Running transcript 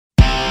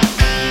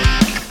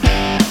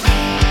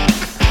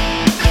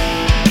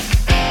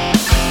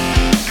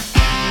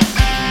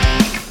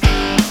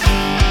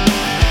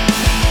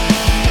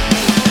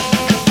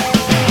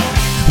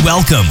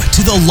Welcome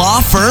to the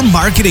Law Firm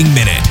Marketing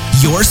Minute,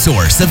 your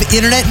source of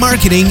internet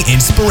marketing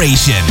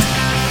inspiration.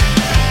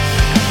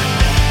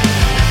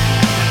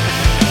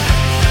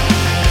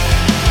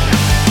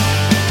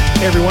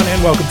 Hey everyone,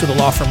 and welcome to the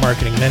Law Firm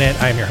Marketing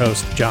Minute. I'm your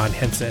host, John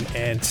Henson,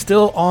 and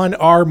still on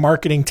our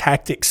marketing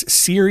tactics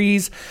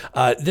series.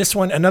 This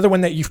one, another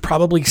one that you've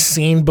probably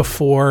seen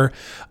before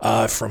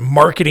from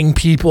marketing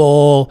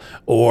people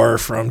or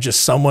from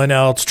just someone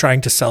else trying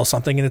to sell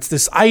something. And it's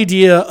this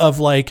idea of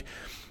like,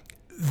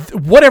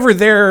 whatever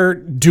they're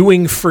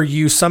doing for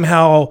you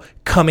somehow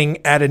coming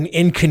at an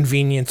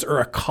inconvenience or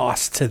a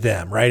cost to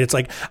them, right? It's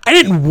like, I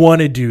didn't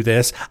want to do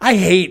this. I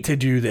hate to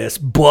do this,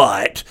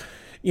 but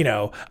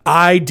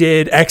I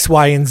did X,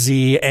 Y, and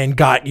Z and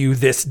got you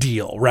this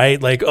deal,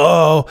 right? Like,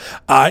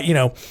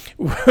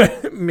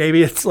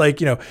 maybe it's like,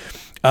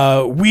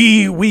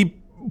 we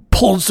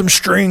pulled some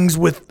strings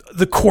with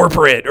the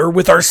corporate or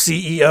with our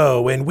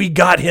CEO and we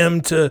got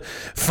him to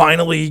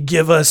finally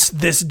give us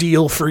this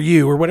deal for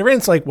you or whatever. And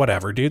it's like,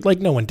 whatever, dude, like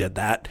no one did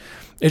that.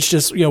 It's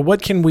just,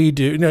 what can we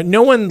do?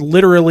 No one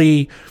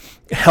literally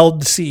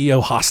held the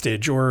CEO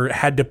hostage or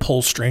had to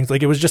pull strings.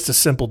 Like it was just a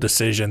simple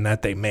decision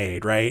that they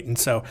made. Right. And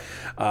so,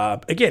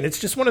 again, it's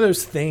just one of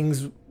those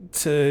things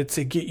to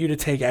get you to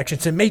take action,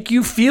 to make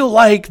you feel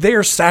like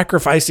they're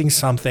sacrificing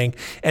something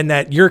and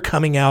that you're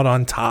coming out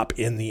on top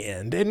in the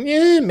end. And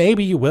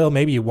maybe you will,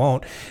 maybe you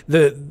won't.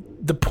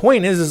 The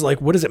point is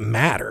like, what does it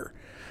matter?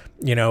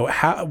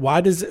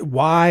 Why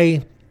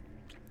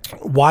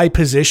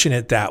position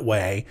it that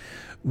way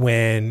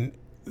when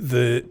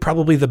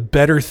probably the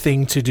better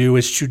thing to do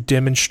is to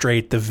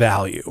demonstrate the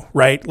value,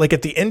 right? Like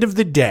at the end of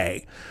the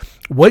day,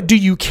 what do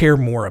you care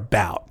more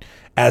about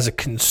as a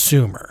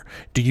consumer?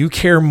 Do you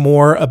care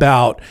more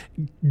about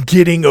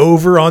getting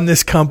over on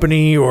this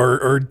company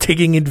or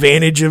taking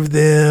advantage of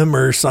them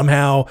or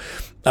somehow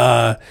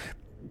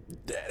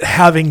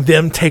having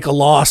them take a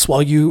loss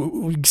while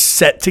you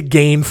set to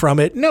gain from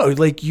it? No,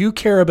 like you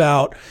care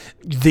about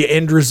the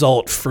end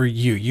result for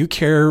you. You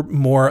care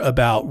more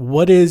about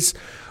what is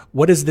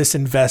this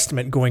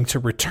investment going to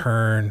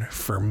return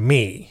for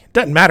me?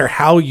 Doesn't matter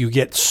how you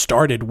get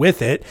started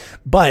with it,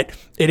 but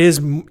it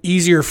is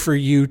easier for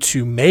you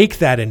to make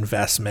that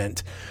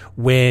investment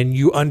when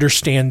you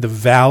understand the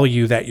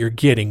value that you're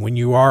getting, when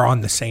you are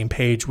on the same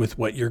page with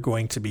what you're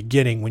going to be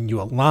getting, when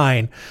you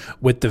align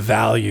with the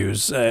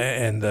values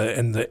and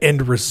the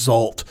end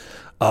result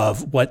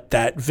of what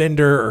that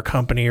vendor or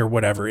company or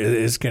whatever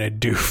is going to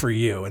do for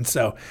you. And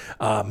so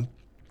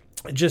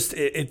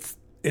it's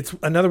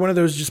another one of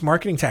those just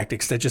marketing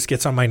tactics that just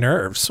gets on my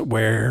nerves,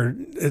 where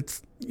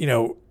it's,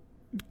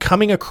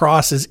 coming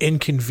across as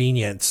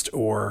inconvenienced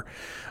or,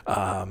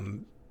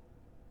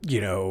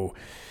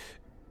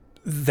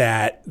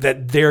 that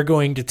they're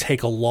going to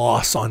take a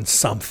loss on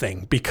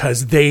something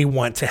because they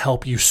want to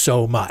help you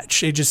so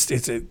much.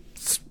 It's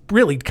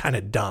really kind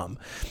of dumb.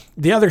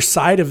 The other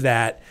side of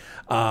that,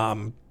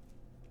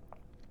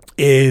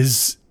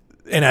 is,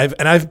 and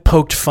I've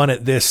poked fun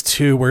at this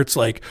too, where it's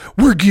like,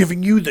 we're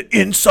giving you the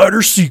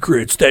insider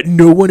secrets that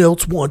no one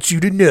else wants you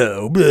to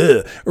know.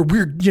 Blah. Or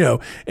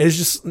it's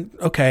just,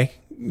 okay,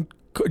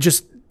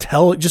 just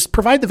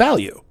provide the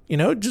value,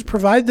 just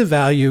provide the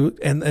value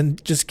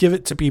and just give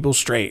it to people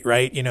straight.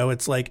 Right.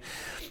 It's like,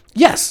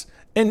 yes.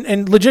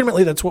 And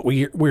legitimately that's what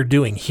we're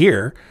doing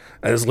here.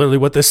 That is literally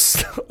what this,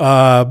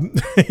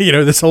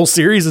 this whole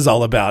series is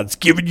all about. It's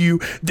giving you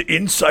the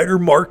insider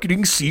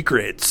marketing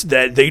secrets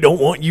that they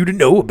don't want you to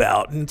know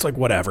about. And it's like,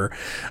 whatever.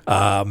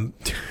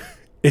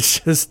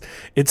 It's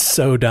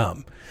so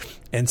dumb.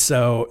 And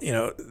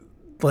so,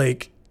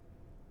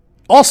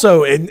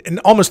 also, and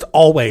almost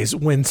always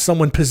when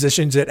someone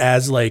positions it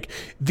as like,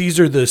 these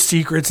are the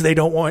secrets they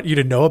don't want you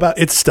to know about,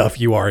 it's stuff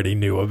you already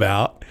knew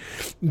about.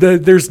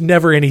 There's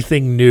never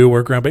anything new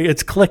or groundbreaking.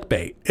 It's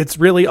clickbait. It's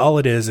really all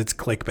it is. It's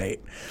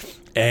clickbait.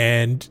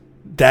 And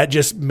that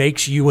just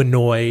makes you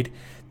annoyed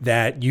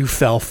that you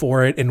fell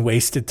for it and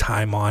wasted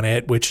time on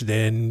it, which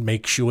then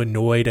makes you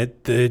annoyed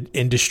at the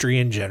industry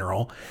in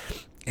general.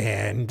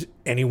 And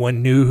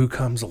anyone new who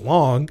comes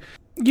along,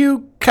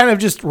 you kind of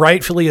just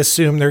rightfully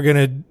assume they're going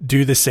to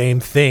do the same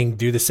thing,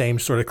 do the same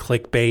sort of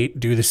clickbait,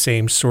 do the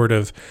same sort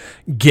of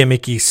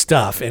gimmicky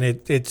stuff. And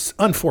it's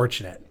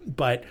unfortunate,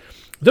 but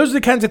those are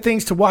the kinds of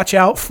things to watch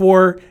out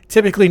for.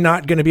 Typically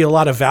not going to be a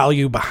lot of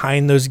value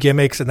behind those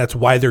gimmicks. And that's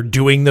why they're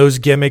doing those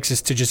gimmicks,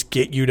 is to just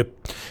get you to,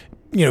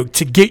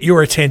 to get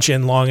your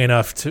attention long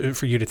enough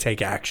for you to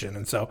take action.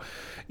 And so,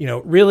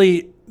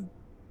 really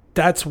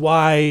that's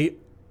why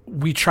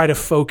we try to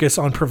focus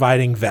on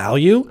providing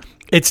value.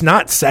 It's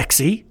not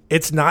sexy.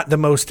 It's not the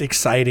most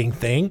exciting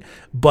thing,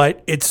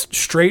 but it's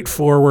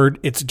straightforward.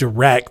 It's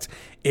direct.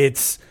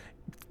 It's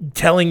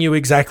telling you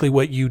exactly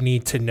what you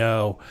need to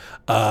know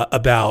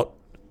about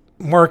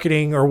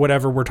marketing or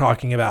whatever we're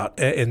talking about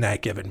in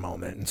that given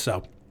moment. And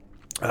so,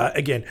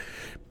 again,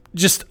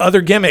 just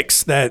other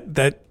gimmicks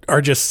that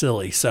are just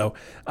silly. So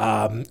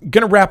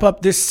gonna wrap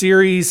up this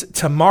series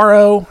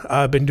tomorrow.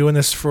 I've been doing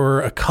this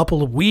for a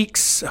couple of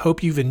weeks.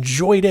 Hope you've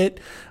enjoyed it.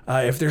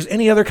 If there's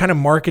any other kind of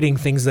marketing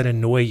things that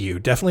annoy you,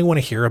 definitely want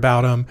to hear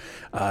about them.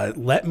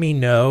 Let me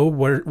know.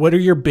 What are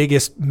your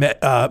biggest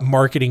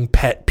marketing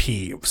pet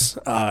peeves?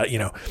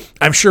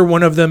 I'm sure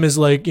one of them is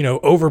like,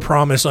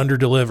 overpromise,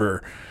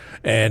 underdeliver.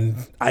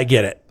 And I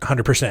get it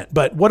 100%.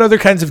 But what other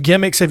kinds of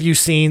gimmicks have you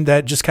seen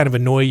that just kind of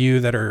annoy you,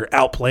 that are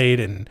outplayed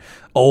and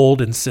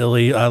old and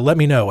silly? Let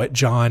me know at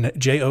John,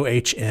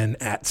 JOHN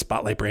at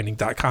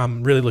spotlightbranding.com.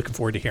 I'm really looking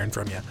forward to hearing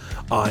from you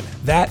on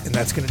that. And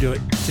that's going to do it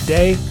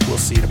today. We'll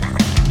see you tomorrow.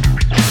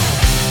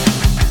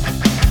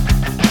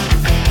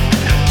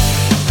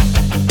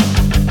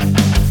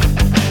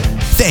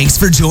 Thanks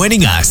for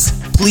joining us.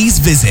 Please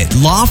visit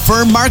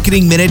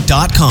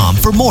lawfirmmarketingminute.com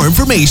for more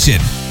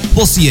information.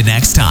 We'll see you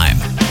next time.